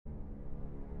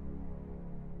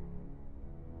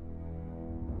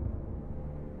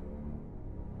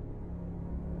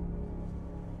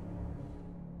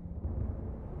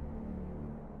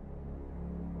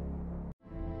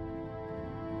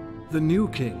The new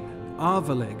king,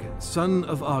 Arveleg, son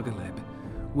of Argaleb,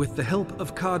 with the help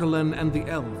of Cardolan and the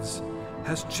elves,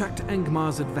 has checked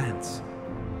Angmar's advance.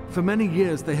 For many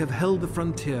years they have held the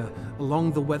frontier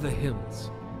along the Weather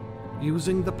Hills.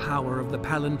 Using the power of the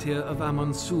palantír of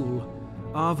Amon Sûl,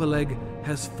 Arveleg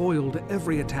has foiled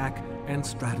every attack and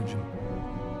stratagem.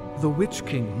 The Witch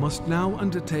King must now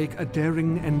undertake a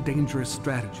daring and dangerous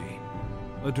strategy,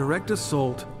 a direct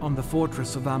assault on the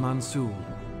fortress of Amon Sûl.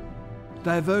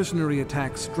 Diversionary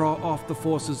attacks draw off the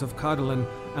forces of Cardolan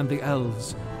and the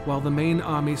elves, while the main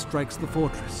army strikes the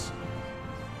fortress.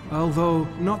 Although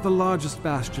not the largest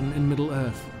bastion in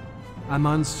Middle-earth,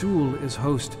 Amon Sûl is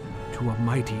host to a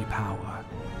mighty power,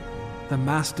 the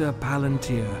Master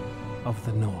Palantír of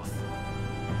the North.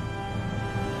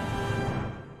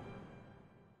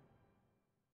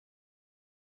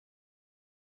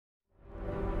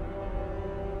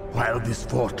 While this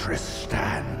fortress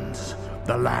stands,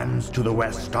 the lands to the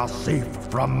west are safe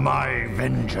from my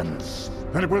vengeance.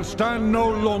 And it will stand no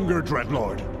longer,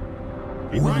 Dreadlord.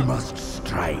 We must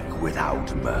strike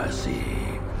without mercy.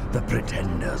 The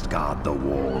pretenders guard the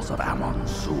walls of Amon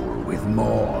Sûl with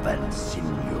more than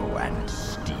sinew and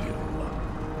steel.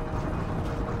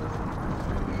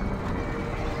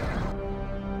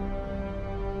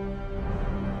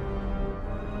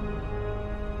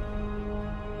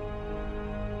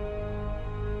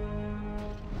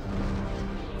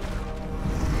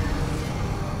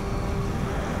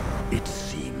 It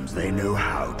seems they know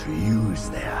how to use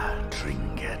their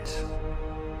trinket.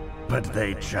 But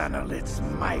they channel its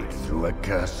might through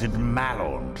accursed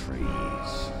Mallorn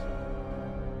trees.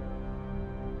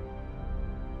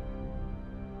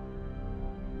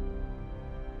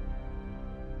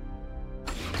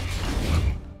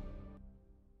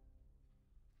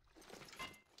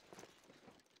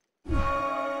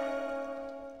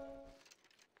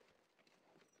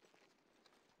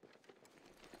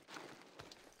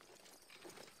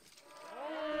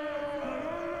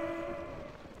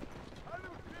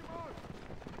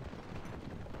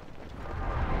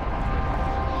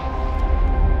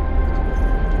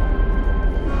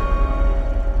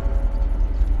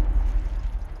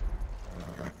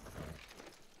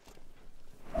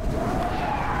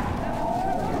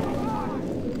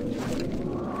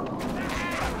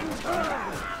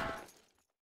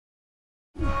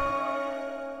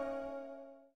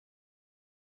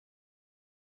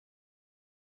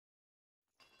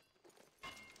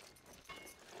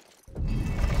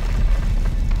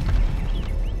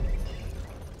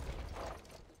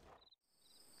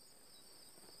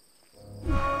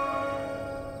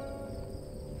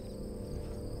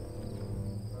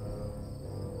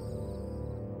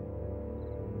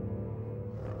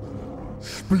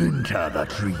 Splinter the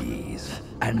trees,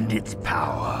 and its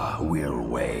power will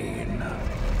wane.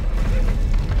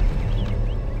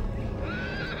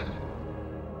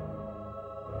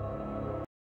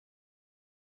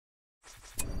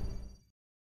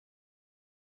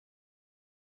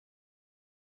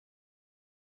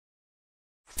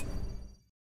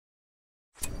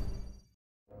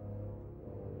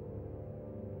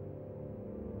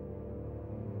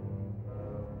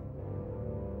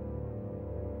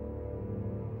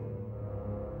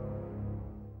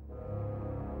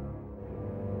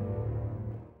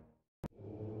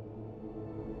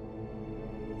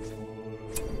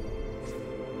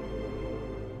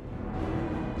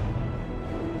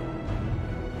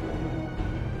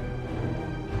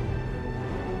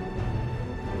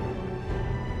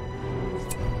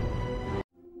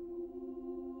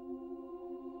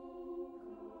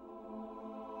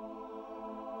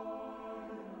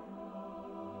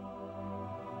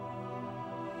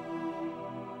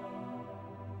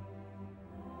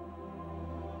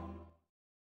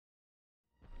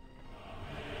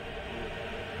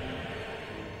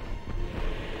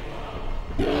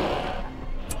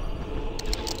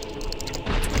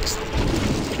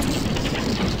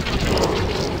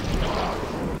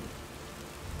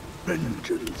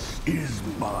 Vengeance is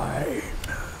mine.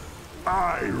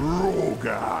 I,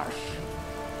 Rogash.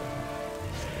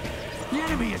 The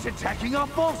enemy is attacking our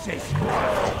forces!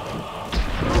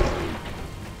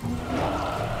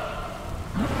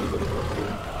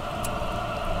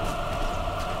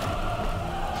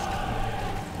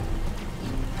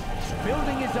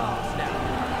 Building is ours now.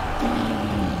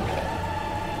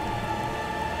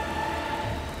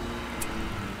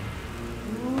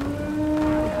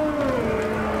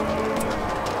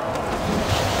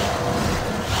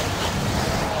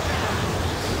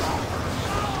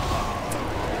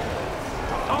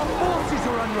 Our forces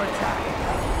are under attack!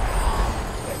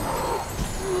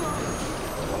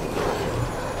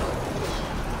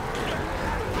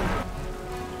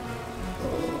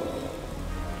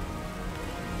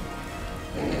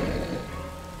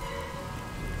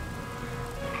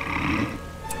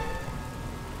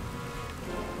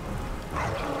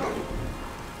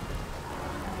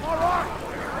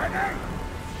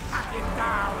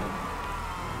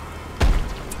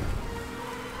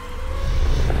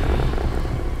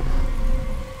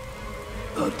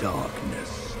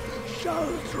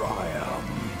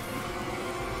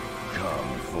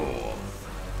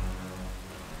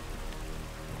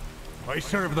 I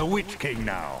serve the Witch King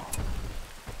now.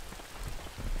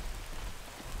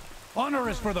 Honor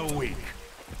is for the weak.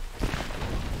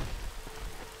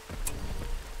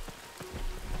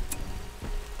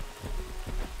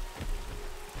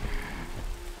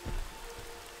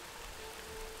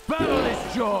 Battle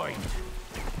is joined!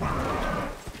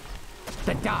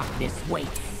 The darkness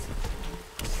waits.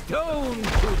 Stone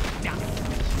to dust.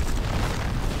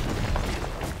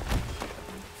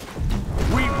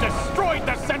 We've destroyed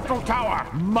the central tower!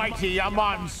 Mighty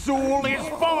Amon Sûl is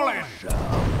fallen!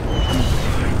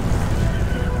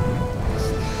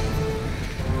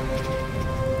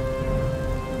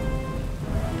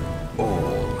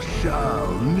 All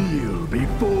shall kneel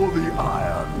before the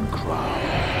Iron Crown.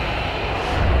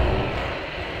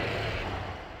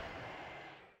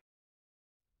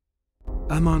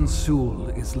 Amon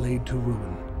Sûl is laid to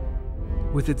ruin.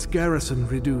 With its garrison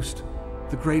reduced,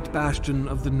 the great bastion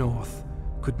of the north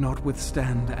could not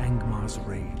withstand Angmar's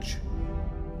rage.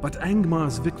 But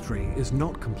Angmar's victory is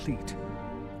not complete.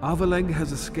 Arveleg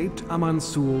has escaped Amon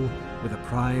Sûl with a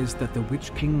prize that the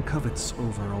Witch King covets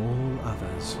over all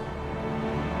others.